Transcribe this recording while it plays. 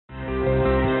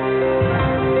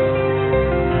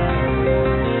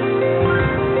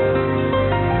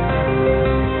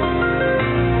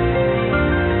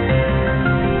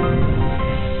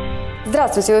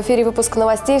Здравствуйте! В эфире выпуск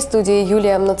новостей, в студии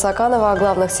Юлия Нацаканова. О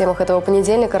главных темах этого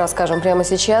понедельника расскажем прямо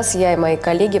сейчас. Я и мои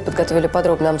коллеги подготовили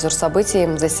подробный обзор событий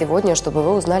за сегодня, чтобы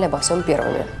вы узнали обо всем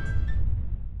первыми.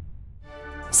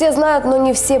 Все знают, но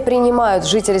не все принимают.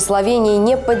 Жители Словении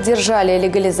не поддержали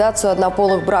легализацию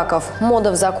однополых браков.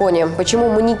 Мода в законе. Почему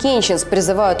манекенщиц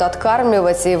призывают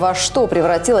откармливать и во что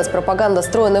превратилась пропаганда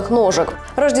стройных ножек?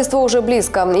 Рождество уже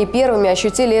близко. И первыми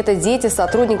ощутили это дети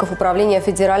сотрудников Управления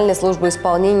Федеральной службы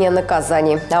исполнения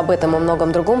наказаний. Об этом и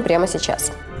многом другом прямо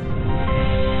сейчас.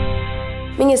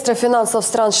 Министры финансов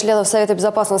стран-членов Совета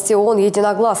безопасности ООН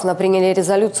единогласно приняли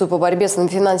резолюцию по борьбе с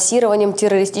финансированием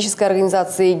террористической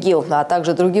организации ИГИЛ, а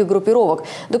также других группировок.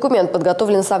 Документ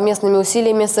подготовлен совместными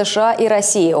усилиями США и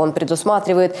России. Он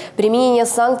предусматривает применение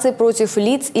санкций против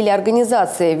лиц или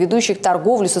организаций, ведущих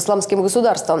торговлю с исламским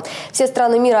государством. Все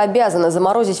страны мира обязаны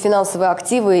заморозить финансовые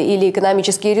активы или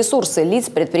экономические ресурсы лиц,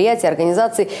 предприятий,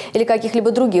 организаций или каких-либо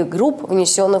других групп,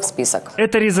 внесенных в список.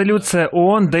 Эта резолюция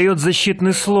ООН дает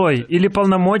защитный слой или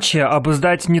полномочия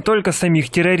обуздать не только самих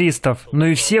террористов, но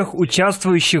и всех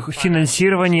участвующих в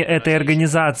финансировании этой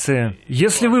организации.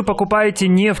 Если вы покупаете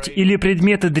нефть или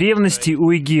предметы древности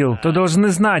у ИГИЛ, то должны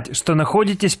знать, что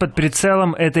находитесь под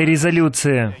прицелом этой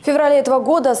резолюции. В феврале этого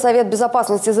года Совет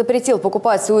безопасности запретил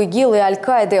покупать у ИГИЛ и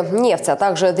Аль-Каиды нефть, а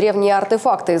также древние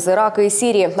артефакты из Ирака и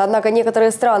Сирии. Однако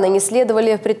некоторые страны не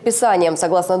следовали предписаниям.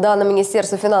 Согласно данным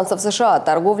Министерства финансов США,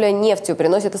 торговля нефтью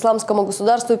приносит исламскому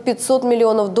государству $500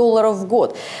 миллионов в год.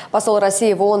 Посол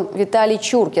России в ООН Виталий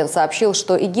Чуркин сообщил,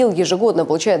 что ИГИЛ ежегодно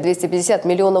получает $250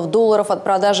 миллионов от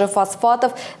продажи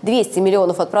фосфатов, 200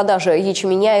 миллионов от продажи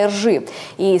ячменя и ржи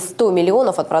и 100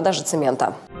 миллионов от продажи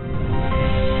цемента.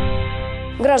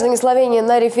 Граждане Словении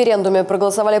на референдуме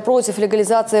проголосовали против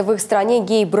легализации в их стране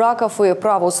гей-браков и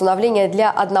права усыновления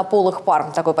для однополых пар.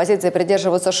 Такой позиции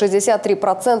придерживаются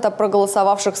 63%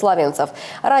 проголосовавших словенцев.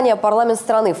 Ранее парламент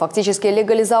страны фактически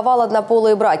легализовал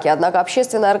однополые браки, однако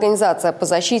общественная организация по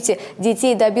защите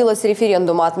детей добилась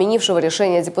референдума, отменившего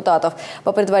решение депутатов.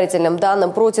 По предварительным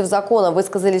данным, против закона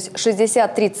высказались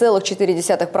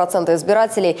 63,4%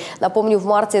 избирателей. Напомню, в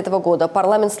марте этого года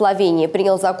парламент Словении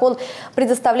принял закон,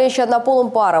 предоставляющий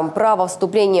однополым парам право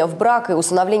вступления в брак и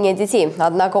усыновления детей.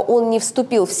 Однако он не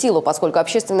вступил в силу, поскольку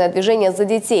общественное движение «За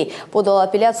детей» подало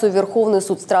апелляцию в Верховный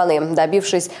суд страны,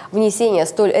 добившись внесения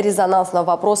столь резонансного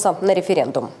вопроса на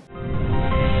референдум.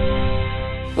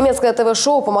 Немецкое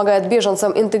ТВ-шоу помогает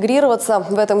беженцам интегрироваться.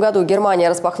 В этом году Германия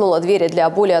распахнула двери для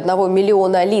более 1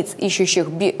 миллиона лиц, ищущих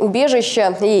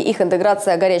убежища, и их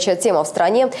интеграция – горячая тема в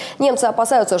стране. Немцы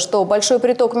опасаются, что большой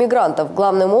приток мигрантов,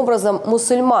 главным образом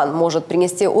мусульман, может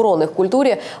принести урон их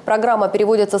культуре. Программа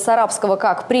переводится с арабского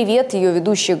как «Привет». Ее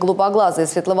ведущий голубоглазый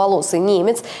светловолосый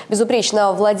немец,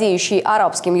 безупречно владеющий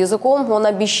арабским языком, он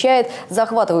обещает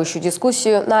захватывающую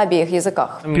дискуссию на обеих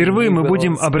языках. Впервые мы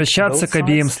будем обращаться к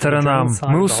обеим сторонам.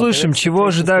 Мы услышим, чего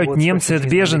ожидают немцы от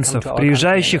беженцев,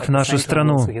 приезжающих в нашу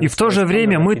страну. И в то же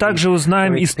время мы также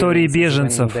узнаем истории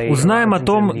беженцев. Узнаем о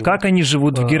том, как они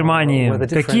живут в Германии,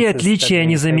 какие отличия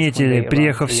они заметили,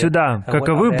 приехав сюда,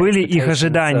 каковы были их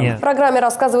ожидания. В программе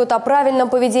рассказывают о правильном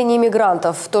поведении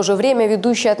мигрантов. В то же время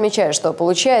ведущий отмечает, что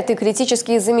получает и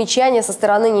критические замечания со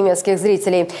стороны немецких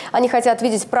зрителей. Они хотят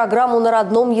видеть программу на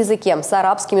родном языке с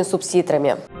арабскими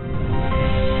субтитрами.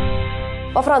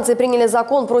 Во Франции приняли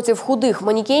закон против худых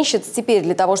манекенщиц. Теперь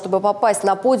для того, чтобы попасть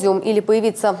на подиум или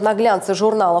появиться на глянце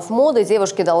журналов моды,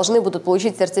 девушки должны будут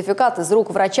получить сертификат из рук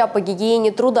врача по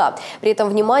гигиене труда. При этом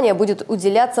внимание будет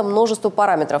уделяться множеству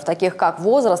параметров, таких как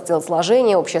возраст,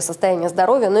 телосложение, общее состояние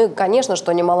здоровья, ну и, конечно,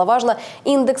 что немаловажно,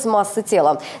 индекс массы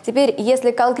тела. Теперь,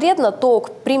 если конкретно, то, к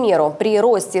примеру, при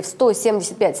росте в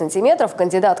 175 сантиметров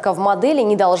кандидатка в модели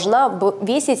не должна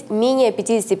весить менее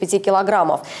 55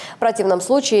 килограммов. В противном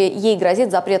случае ей грозит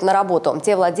запрет на работу.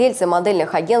 Те владельцы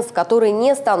модельных агентств, которые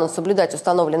не станут соблюдать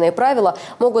установленные правила,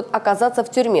 могут оказаться в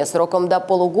тюрьме сроком до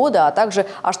полугода, а также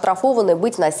оштрафованы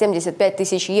быть на 75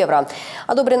 тысяч евро.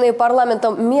 Одобренные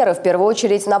парламентом меры в первую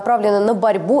очередь направлены на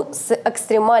борьбу с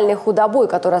экстремальной худобой,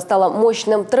 которая стала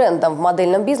мощным трендом в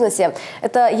модельном бизнесе.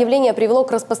 Это явление привело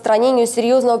к распространению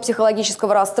серьезного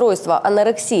психологического расстройства –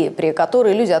 анорексии, при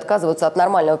которой люди отказываются от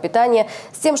нормального питания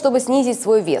с тем, чтобы снизить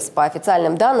свой вес. По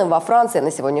официальным данным, во Франции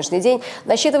на сегодняшний день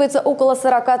насчитывается около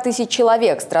 40 тысяч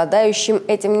человек, страдающим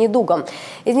этим недугом.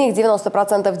 Из них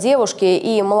 90% девушки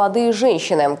и молодые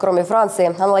женщины. Кроме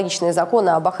Франции, аналогичные законы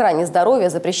об охране здоровья,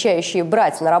 запрещающие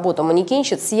брать на работу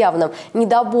манекенщиц с явным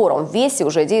недобором в весе,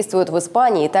 уже действуют в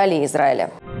Испании, Италии и Израиле.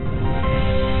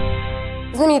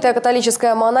 Знаменитая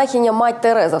католическая монахиня мать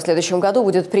Тереза в следующем году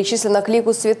будет причислена к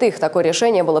лику святых. Такое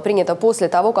решение было принято после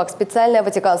того, как специальная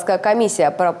Ватиканская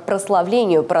комиссия по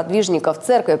прославлению продвижников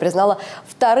церкви признала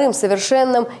вторым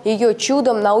совершенным ее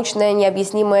чудом научное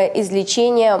необъяснимое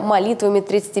излечение молитвами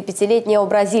 35-летнего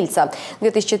бразильца. В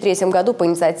 2003 году по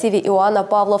инициативе Иоанна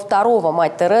Павла II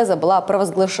мать Тереза была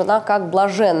провозглашена как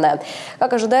блаженная.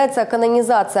 Как ожидается,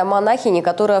 канонизация монахини,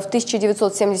 которая в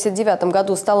 1979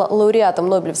 году стала лауреатом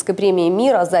Нобелевской премии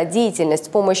мира за деятельность в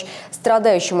помощь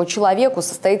страдающему человеку,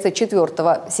 состоится 4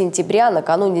 сентября,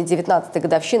 накануне 19-й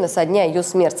годовщины со дня ее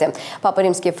смерти. Папа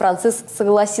Римский Франциск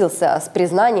согласился с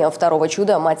признанием второго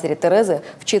чуда матери Терезы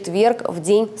в четверг, в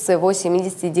день своего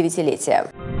 79-летия.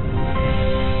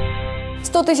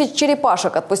 100 тысяч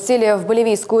черепашек отпустили в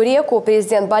Боливийскую реку.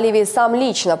 Президент Боливии сам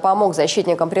лично помог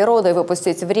защитникам природы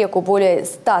выпустить в реку более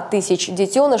 100 тысяч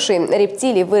детенышей.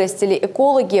 Рептилий вырастили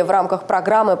экологи в рамках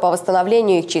программы по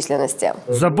восстановлению их численности.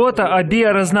 Забота о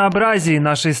биоразнообразии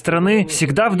нашей страны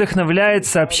всегда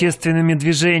вдохновляется общественными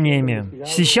движениями.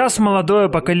 Сейчас молодое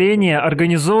поколение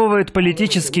организовывает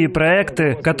политические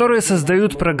проекты, которые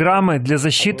создают программы для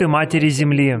защиты Матери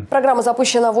Земли. Программа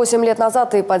запущена 8 лет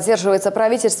назад и поддерживается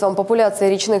правительством. Популяция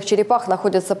речных черепах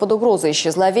находится под угрозой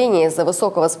исчезновения из-за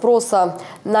высокого спроса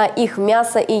на их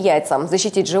мясо и яйца.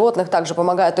 Защитить животных также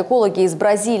помогают экологи из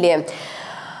Бразилии.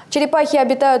 Черепахи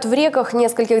обитают в реках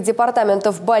нескольких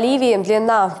департаментов Боливии.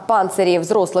 Длина панцирей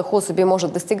взрослых особей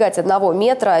может достигать 1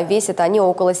 метра. Весят они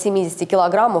около 70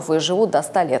 килограммов и живут до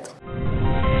 100 лет.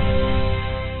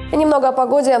 И немного о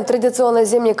погоде. Традиционный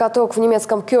зимний каток в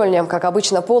немецком Кёльне. Как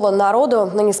обычно, полон народу,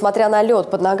 но несмотря на лед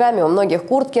под ногами, у многих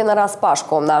куртки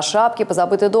нараспашку. На шапке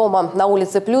позабыты дома. На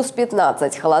улице плюс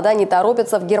 15. Холода не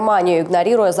торопятся в Германию,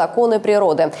 игнорируя законы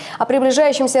природы. О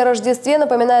приближающемся Рождестве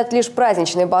напоминает лишь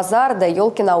праздничный базар да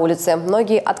елки на улице.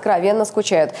 Многие откровенно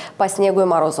скучают по снегу и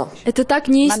морозу. Это так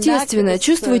неестественно.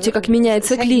 Чувствуете, как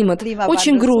меняется климат?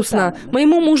 Очень грустно.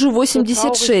 Моему мужу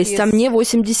 86, а мне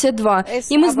 82.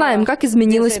 И мы знаем, как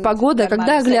изменилась погода,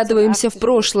 когда оглядываемся в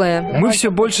прошлое. Мы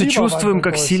все больше чувствуем,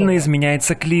 как сильно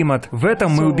изменяется климат. В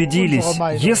этом мы убедились.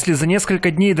 Если за несколько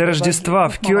дней до Рождества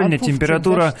в Кёльне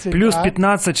температура плюс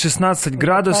 15-16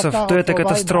 градусов, то это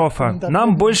катастрофа.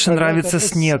 Нам больше нравится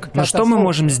снег. Но что мы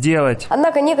можем сделать?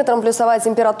 Однако некоторым плюсовая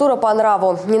температура по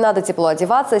нраву. Не надо тепло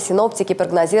одеваться. Синоптики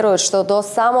прогнозируют, что до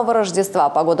самого Рождества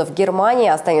погода в Германии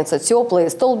останется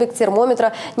теплой. Столбик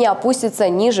термометра не опустится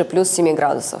ниже плюс 7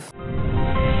 градусов.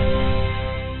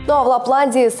 Ну а в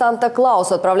Лапландии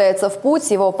Санта-Клаус отправляется в путь.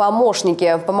 Его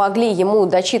помощники помогли ему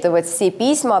дочитывать все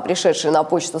письма, пришедшие на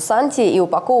почту Санти, и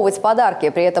упаковывать подарки.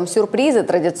 При этом сюрпризы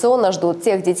традиционно ждут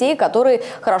тех детей, которые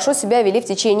хорошо себя вели в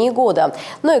течение года.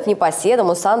 Но и к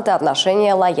непоседам у Санты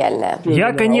отношение лояльное.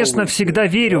 Я, конечно, всегда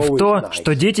верю в то,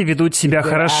 что дети ведут себя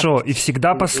хорошо и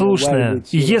всегда послушные.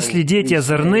 И если дети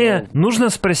озорные, нужно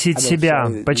спросить себя,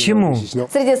 почему?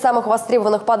 Среди самых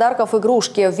востребованных подарков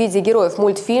игрушки в виде героев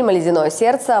мультфильма «Ледяное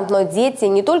сердце». Но дети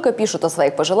не только пишут о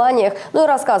своих пожеланиях, но и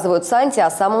рассказывают Санте о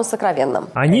самом сокровенном.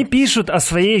 Они пишут о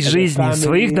своей жизни,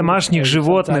 своих домашних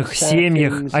животных,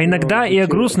 семьях, а иногда и о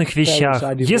грустных вещах,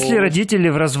 если родители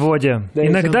в разводе.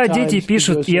 Иногда дети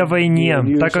пишут и о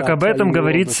войне, так как об этом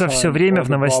говорится все время в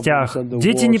новостях.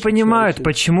 Дети не понимают,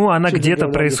 почему она где-то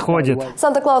происходит.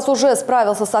 Санта-Клаус уже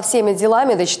справился со всеми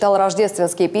делами, дочитал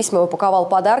рождественские письма и упаковал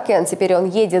подарки. Теперь он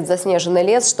едет в заснеженный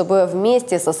лес, чтобы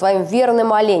вместе со своим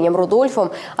верным оленем Рудольфом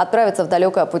отправиться в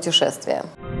далекое путешествие.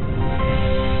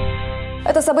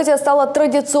 Это событие стало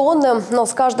традиционным, но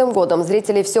с каждым годом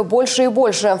зрителей все больше и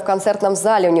больше. В концертном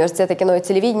зале Университета кино и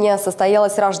телевидения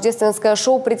состоялось рождественское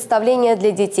шоу-представление для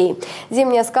детей.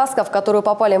 Зимняя сказка, в которую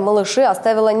попали малыши,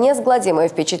 оставила неизгладимое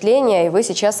впечатление, и вы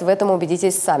сейчас в этом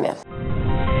убедитесь сами.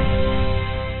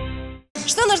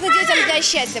 Что нужно детям для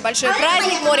счастья? Большой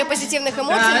праздник, море позитивных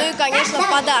эмоций, ну и, конечно,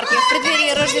 подарки. В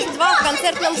преддверии Рождества в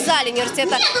концертном зале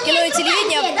Университета кино и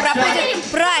телевидения проходит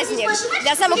праздник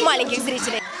для самых маленьких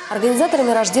зрителей.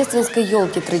 Организаторами рождественской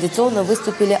елки традиционно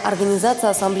выступили организация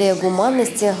 «Ассамблея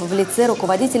гуманности» в лице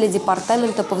руководителя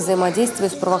департамента по взаимодействию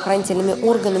с правоохранительными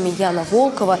органами Яна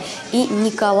Волкова и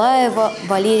Николаева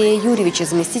Валерия Юрьевича,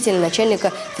 заместителя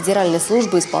начальника Федеральной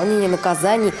службы исполнения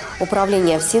наказаний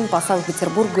Управления ФСИН по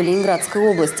Санкт-Петербургу и Ленинградской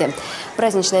области.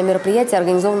 Праздничное мероприятие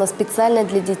организовано специально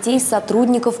для детей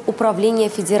сотрудников Управления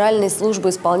Федеральной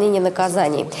службы исполнения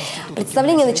наказаний.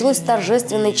 Представление началось с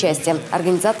торжественной части.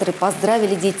 Организаторы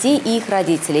поздравили детей и их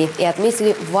родителей и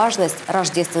отметили важность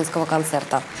рождественского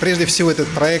концерта. Прежде всего, этот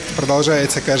проект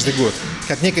продолжается каждый год,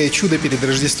 как некое чудо перед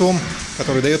Рождеством,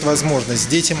 которое дает возможность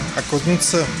детям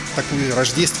окунуться в такую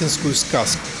рождественскую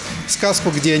сказку. Сказку,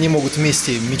 где они могут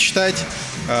вместе мечтать,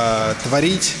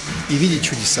 творить и видеть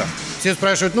чудеса. Все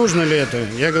спрашивают, нужно ли это.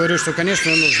 Я говорю, что,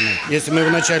 конечно, нужно. Если мы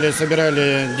вначале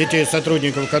собирали детей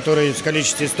сотрудников, которые в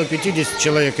количестве 150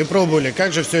 человек, и пробовали,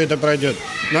 как же все это пройдет.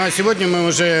 Ну а сегодня мы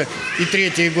уже и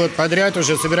третий год подряд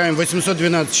уже собираем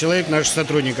 812 человек наших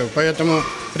сотрудников. Поэтому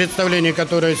представление,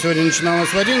 которое сегодня начиналось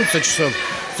в 11 часов,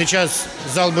 сейчас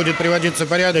зал будет приводиться в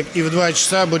порядок, и в 2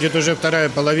 часа будет уже вторая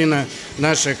половина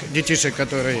наших детишек,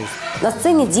 которые есть. На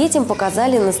сцене детям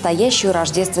показали настоящую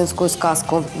рождественскую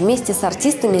сказку. Вместе с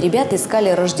артистами ребята искали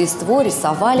Рождество,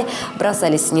 рисовали,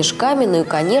 бросались снежками, ну и,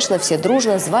 конечно, все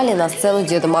дружно звали на сцену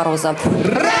Деда Мороза.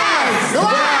 Раз,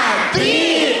 два,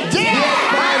 три, Дед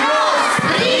Мороз,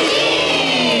 приди!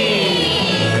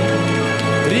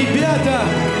 Ребята!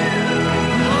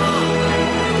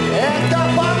 Это,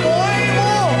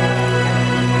 по-моему,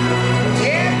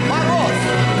 Дед Мороз!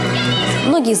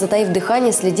 Многие, затаив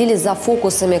дыхание, следили за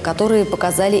фокусами, которые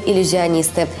показали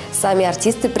иллюзионисты. Сами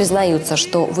артисты признаются,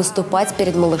 что выступать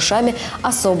перед малышами –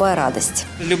 особая радость.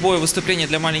 Любое выступление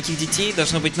для маленьких детей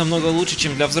должно быть намного лучше,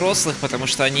 чем для взрослых, потому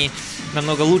что они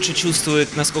намного лучше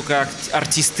чувствуют, насколько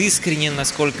артист искренен,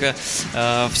 насколько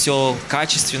все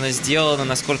качественно сделано,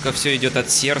 насколько все идет от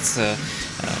сердца.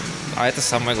 А это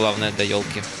самое главное для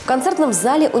елки. В концертном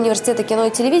зале Университета кино и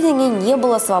телевидения не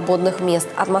было свободных мест.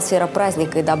 Атмосфера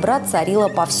праздника и добра царила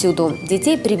повсюду.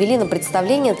 Детей привели на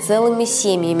представление целыми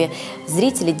семьями.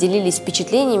 Зрители делились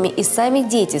впечатлениями, и сами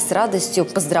дети с радостью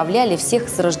поздравляли всех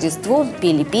с Рождеством,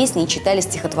 пели песни и читали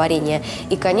стихотворения.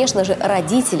 И, конечно же,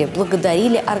 родители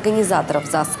благодарили организаторов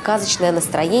за сказочное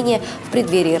настроение в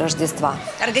преддверии Рождества.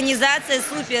 Организация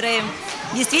супер.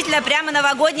 Действительно, прямо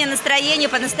новогоднее настроение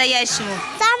по-настоящему.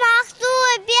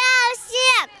 Белый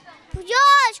снег,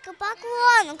 елочка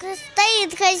поклону, стоит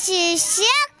красивый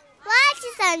снег,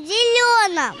 платьицем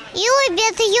зеленым. И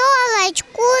любит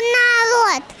елочку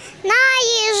народ,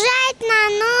 наезжать на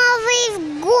Новый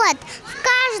год. В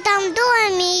каждом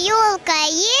доме елка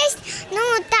есть, ну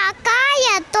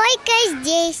такая только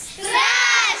здесь. С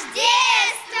Рождеством!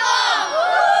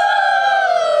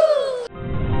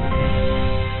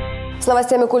 С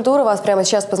новостями культуры вас прямо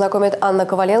сейчас познакомит Анна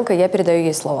Коваленко. Я передаю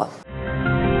ей слово.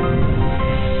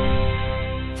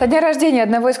 Со дня рождения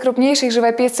одного из крупнейших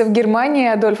живописцев Германии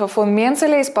Адольфа фон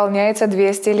Менцеля исполняется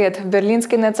 200 лет. В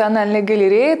Берлинской национальной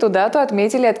галерее эту дату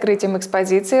отметили открытием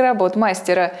экспозиции работ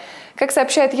мастера. Как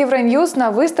сообщает Евроньюз, на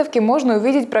выставке можно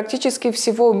увидеть практически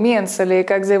всего Менцеля. И,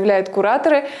 как заявляют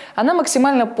кураторы, она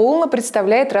максимально полно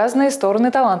представляет разные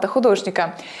стороны таланта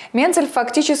художника. Менцель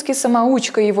фактически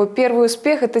самоучка. Его первый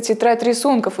успех – это тетрадь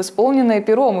рисунков, исполненная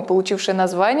пером и получившая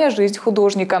название «Жизнь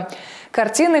художника».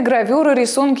 Картины, гравюры,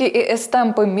 рисунки и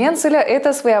эстампы Менцеля –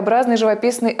 это своеобразный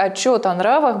живописный отчет о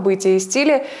нравах, бытии и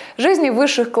стиле жизни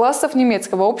высших классов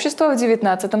немецкого общества в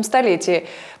XIX столетии.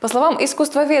 По словам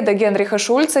искусствоведа Генриха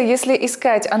Шульца, если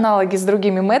искать аналоги с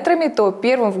другими мэтрами, то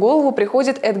первым в голову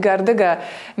приходит Эдгар Дега.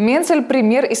 Менцель –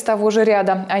 пример из того же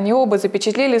ряда. Они оба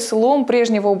запечатлели слом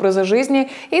прежнего образа жизни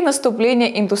и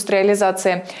наступление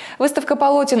индустриализации. Выставка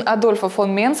полотен Адольфа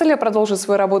фон Менцеля продолжит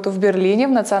свою работу в Берлине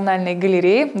в Национальной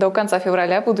галерее до конца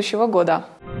февраля будущего года.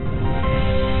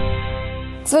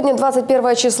 Сегодня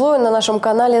 21 число, и на нашем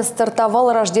канале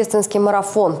стартовал рождественский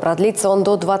марафон. Продлится он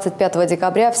до 25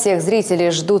 декабря. Всех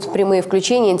зрителей ждут прямые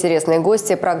включения, интересные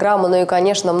гости, программы, ну и,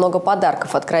 конечно, много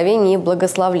подарков, откровений и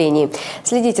благословлений.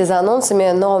 Следите за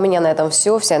анонсами, но у меня на этом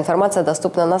все. Вся информация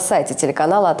доступна на сайте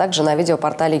телеканала, а также на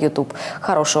видеопортале YouTube.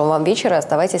 Хорошего вам вечера,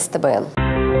 оставайтесь с ТБН.